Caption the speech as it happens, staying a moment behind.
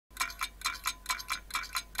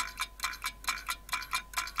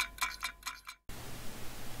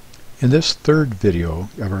In this third video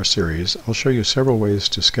of our series, I'll show you several ways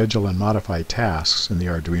to schedule and modify tasks in the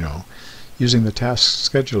Arduino using the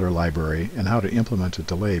Task Scheduler library and how to implement a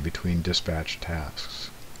delay between dispatched tasks.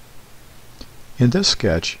 In this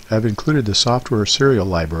sketch, I've included the software serial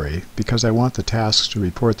library because I want the tasks to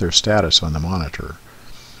report their status on the monitor.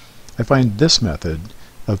 I find this method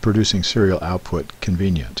of producing serial output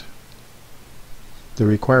convenient. The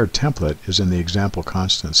required template is in the example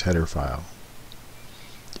constants header file.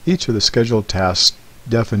 Each of the scheduled task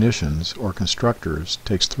definitions or constructors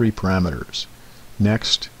takes three parameters: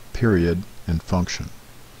 next, period, and function.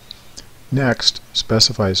 Next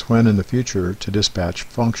specifies when in the future to dispatch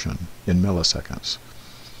function in milliseconds.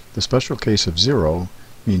 The special case of 0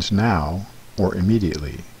 means now or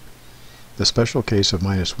immediately. The special case of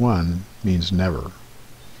 -1 means never.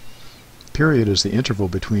 Period is the interval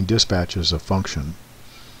between dispatches of function.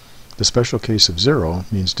 The special case of 0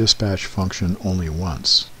 means dispatch function only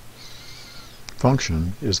once.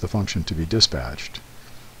 Function is the function to be dispatched.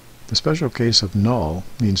 The special case of null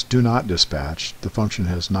means do not dispatch, the function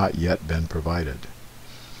has not yet been provided.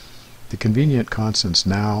 The convenient constants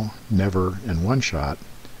now, never, and one-shot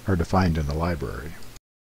are defined in the library.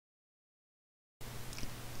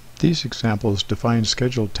 These examples define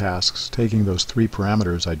scheduled tasks taking those three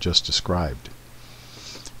parameters I just described.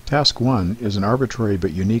 Task 1 is an arbitrary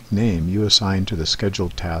but unique name you assign to the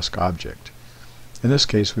scheduled task object. In this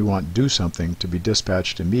case, we want do something to be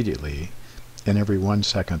dispatched immediately and every 1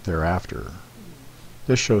 second thereafter.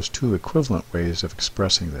 This shows two equivalent ways of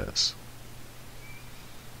expressing this.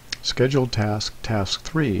 Scheduled task, task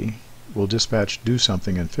 3, will dispatch do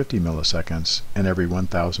something in 50 milliseconds and every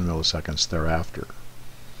 1000 milliseconds thereafter.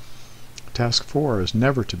 Task 4 is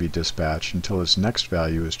never to be dispatched until its next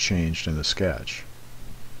value is changed in the sketch.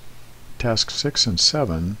 Tasks 6 and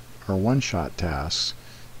 7 are one-shot tasks,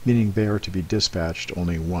 meaning they are to be dispatched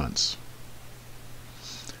only once.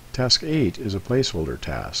 Task 8 is a placeholder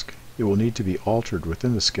task. It will need to be altered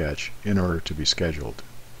within the sketch in order to be scheduled.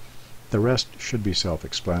 The rest should be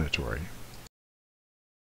self-explanatory.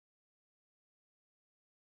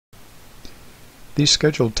 These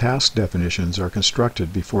scheduled task definitions are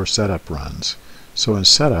constructed before setup runs, so in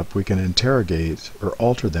setup we can interrogate or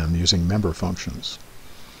alter them using member functions.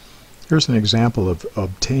 Here's an example of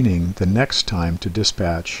obtaining the next time to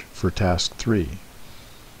dispatch for task 3.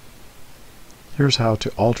 Here's how to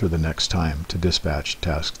alter the next time to dispatch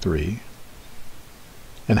task 3,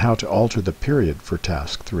 and how to alter the period for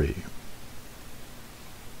task 3.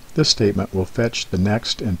 This statement will fetch the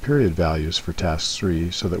next and period values for task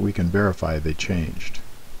 3 so that we can verify they changed.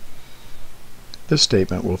 This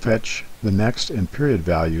statement will fetch the next and period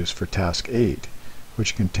values for task 8,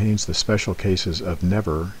 which contains the special cases of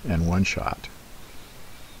never and one-shot.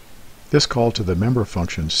 This call to the member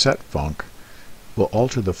function setFunc will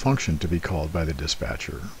alter the function to be called by the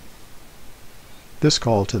dispatcher. This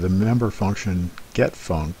call to the member function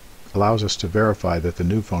getFunc allows us to verify that the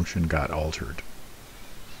new function got altered.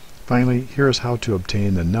 Finally, here is how to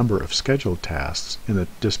obtain the number of scheduled tasks in the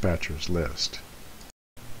dispatcher's list.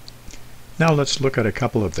 Now let's look at a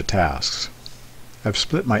couple of the tasks. I've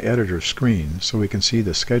split my editor screen so we can see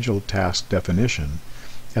the scheduled task definition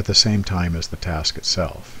at the same time as the task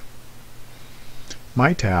itself.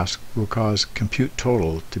 My task will cause compute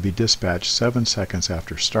total to be dispatched 7 seconds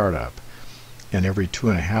after startup and every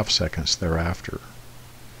 2.5 seconds thereafter.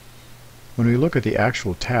 When we look at the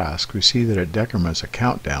actual task, we see that it decrements a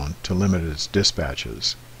countdown to limit its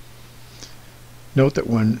dispatches. Note that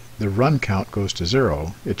when the run count goes to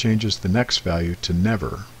 0, it changes the next value to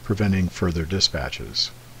never, preventing further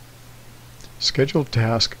dispatches. Scheduled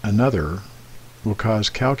task another will cause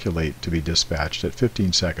calculate to be dispatched at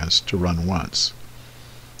 15 seconds to run once.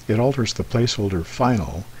 It alters the placeholder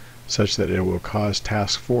final such that it will cause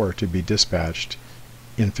task 4 to be dispatched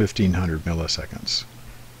in 1500 milliseconds.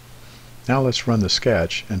 Now let's run the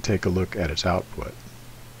sketch and take a look at its output.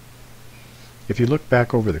 If you look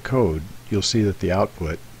back over the code, you'll see that the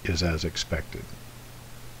output is as expected.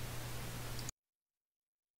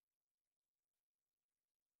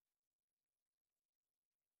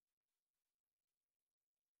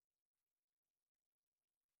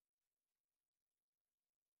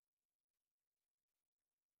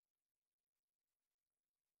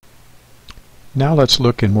 Now let's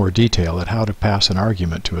look in more detail at how to pass an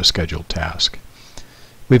argument to a scheduled task.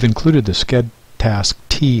 We've included the SchedTask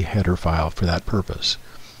T header file for that purpose.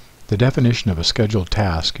 The definition of a scheduled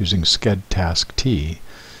task using SchedTask T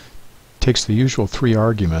takes the usual three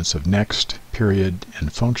arguments of next, period,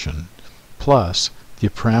 and function, plus the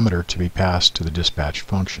parameter to be passed to the dispatch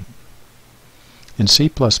function. In C++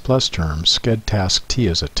 terms, SchedTask T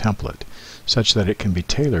is a template, such that it can be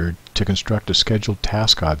tailored to construct a scheduled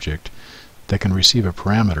task object that can receive a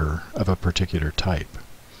parameter of a particular type.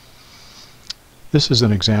 This is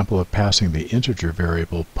an example of passing the integer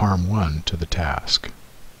variable parm1 to the task.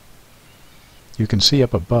 You can see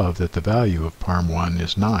up above that the value of parm1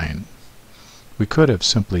 is 9. We could have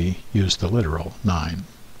simply used the literal 9.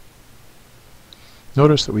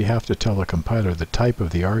 Notice that we have to tell the compiler the type of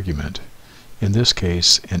the argument, in this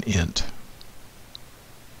case an int.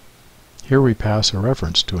 Here we pass a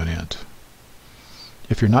reference to an int.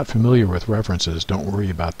 If you're not familiar with references, don't worry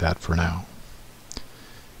about that for now.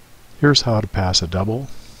 Here's how to pass a double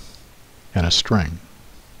and a string.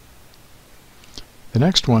 The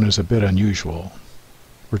next one is a bit unusual.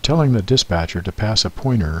 We're telling the dispatcher to pass a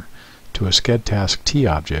pointer to a SchedTask T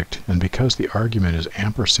object, and because the argument is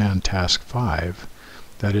 &task5,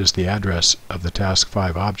 that is the address of the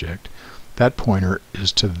task5 object, that pointer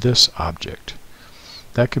is to this object.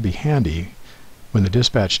 That could be handy when the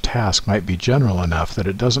dispatch task might be general enough that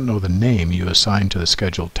it doesn't know the name you assigned to the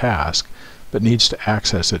scheduled task, but needs to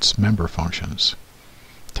access its member functions.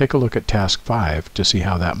 Take a look at task 5 to see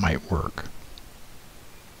how that might work.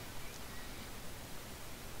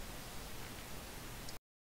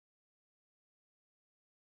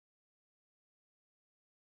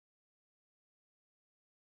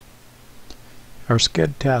 Our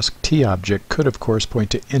SchedTask T object could of course point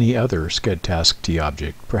to any other SchedTask T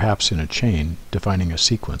object, perhaps in a chain, defining a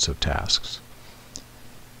sequence of tasks.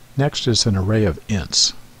 Next is an array of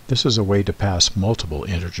ints. This is a way to pass multiple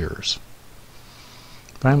integers.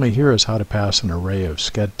 Finally, here is how to pass an array of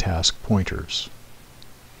SchedTask pointers.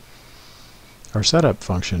 Our setup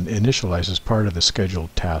function initializes part of the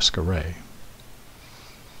scheduled task array.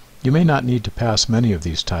 You may not need to pass many of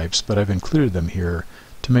these types, but I've included them here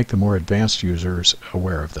to make the more advanced users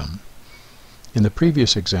aware of them. In the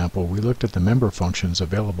previous example, we looked at the member functions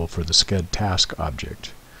available for the SchedTask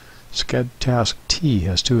object. SchedTask T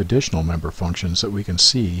has two additional member functions that we can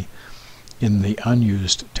see in the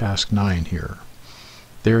unused task 9 here.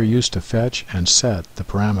 They are used to fetch and set the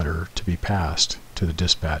parameter to be passed to the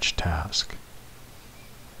dispatch task.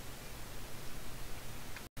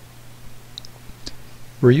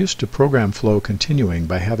 We're used to program flow continuing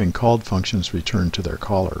by having called functions return to their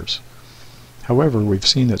callers. However, we've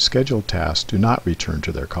seen that scheduled tasks do not return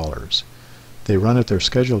to their callers. They run at their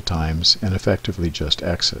scheduled times and effectively just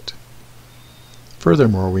exit.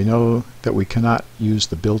 Furthermore, we know that we cannot use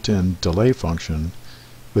the built-in delay function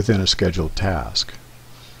within a scheduled task.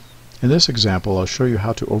 In this example, I'll show you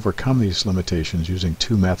how to overcome these limitations using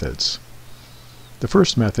two methods. The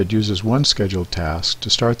first method uses one scheduled task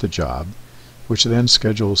to start the job, which then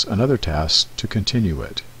schedules another task to continue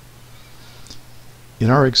it. In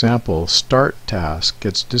our example, start task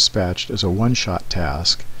gets dispatched as a one-shot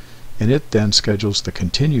task, and it then schedules the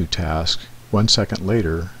continue task 1 second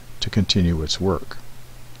later to continue its work.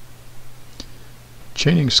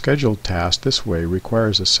 Chaining scheduled tasks this way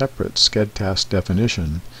requires a separate SchedTask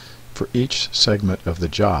definition for each segment of the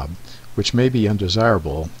job, which may be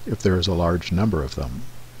undesirable if there is a large number of them.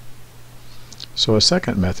 So a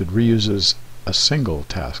second method reuses a single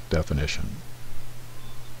task definition.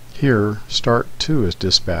 Here, start2 is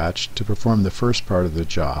dispatched to perform the first part of the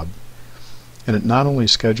job, and it not only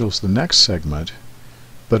schedules the next segment,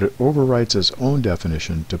 but it overwrites its own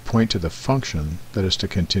definition to point to the function that is to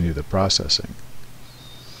continue the processing.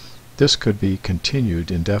 This could be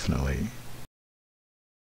continued indefinitely.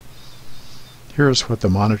 Here's what the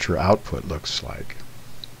monitor output looks like.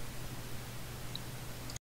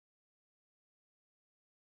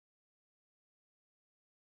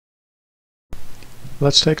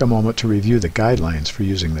 Let's take a moment to review the guidelines for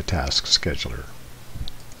using the task scheduler.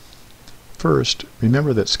 First,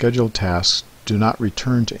 remember that scheduled tasks do not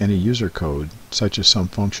return to any user code, such as some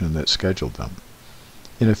function that scheduled them.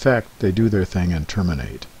 In effect, they do their thing and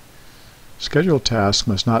terminate. Scheduled tasks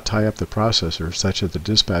must not tie up the processor such that the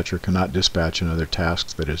dispatcher cannot dispatch another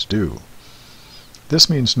task that is due. This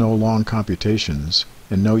means no long computations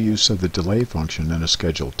and no use of the delay function in a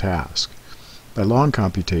scheduled task. By long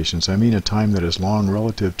computations, I mean a time that is long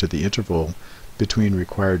relative to the interval between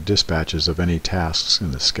required dispatches of any tasks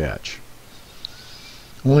in the sketch.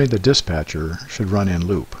 Only the dispatcher should run in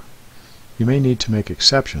loop. You may need to make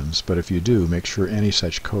exceptions, but if you do, make sure any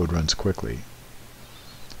such code runs quickly.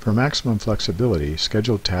 For maximum flexibility,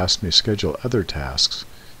 scheduled tasks may schedule other tasks,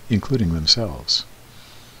 including themselves.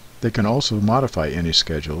 They can also modify any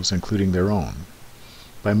schedules, including their own.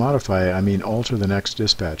 By modify, I mean alter the next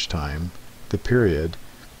dispatch time, the period,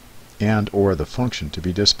 and/or the function to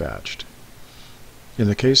be dispatched. In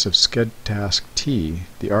the case of SchedTask T,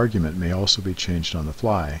 the argument may also be changed on the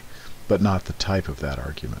fly, but not the type of that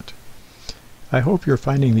argument. I hope you're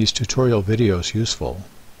finding these tutorial videos useful.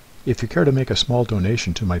 If you care to make a small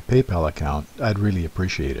donation to my PayPal account, I'd really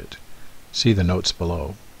appreciate it. See the notes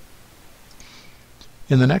below.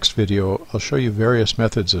 In the next video, I'll show you various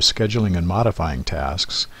methods of scheduling and modifying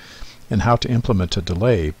tasks, and how to implement a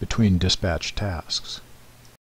delay between dispatched tasks.